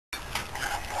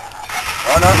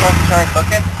Someone else wants to try and cook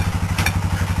it?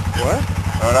 What?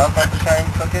 Someone else wants to try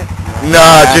and cook it?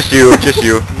 Nah, just you, just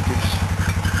you.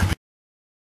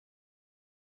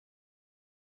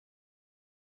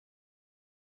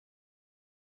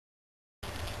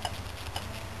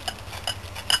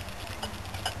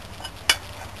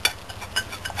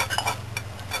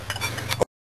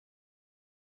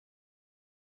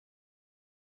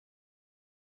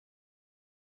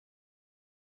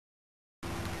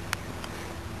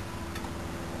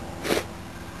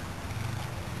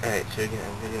 Alright, so you're gonna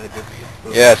video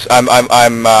this? Yes, I'm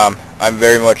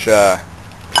very much,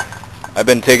 I've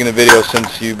been taking the video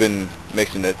since you've been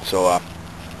mixing it, so,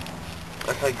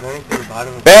 That's like going to the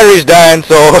bottom of battery's dying,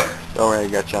 so, Don't worry, I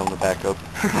got you on the backup.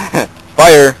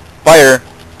 fire,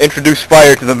 introduce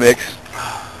fire to the mix.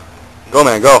 Go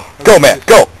man, go! Go, man,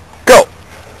 go, go!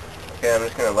 Okay, I'm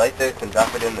just gonna light this and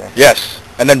drop it in there. Yes,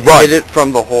 and then run. Hit it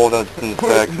from the hole that's in the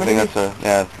back, I think that's a,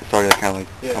 yeah, it's already kind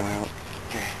of like coming out.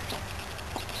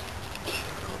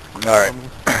 Alright.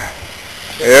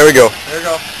 There we go. There you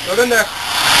go. Go in there.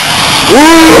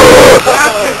 Woo!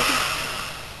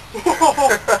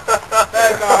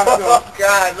 That's awesome. Oh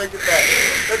God, look at that.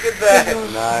 Look at that.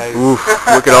 Nice. Oof,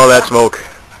 look at all that smoke.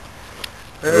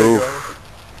 There you go. Oof.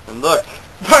 And look,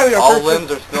 Finally, all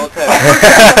limbs are still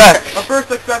attached. Our first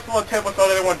successful attempt without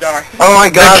anyone dying. Oh my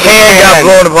The God, can got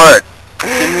blown apart.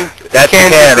 That's the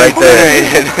can right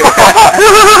there.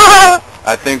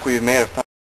 I think we've made a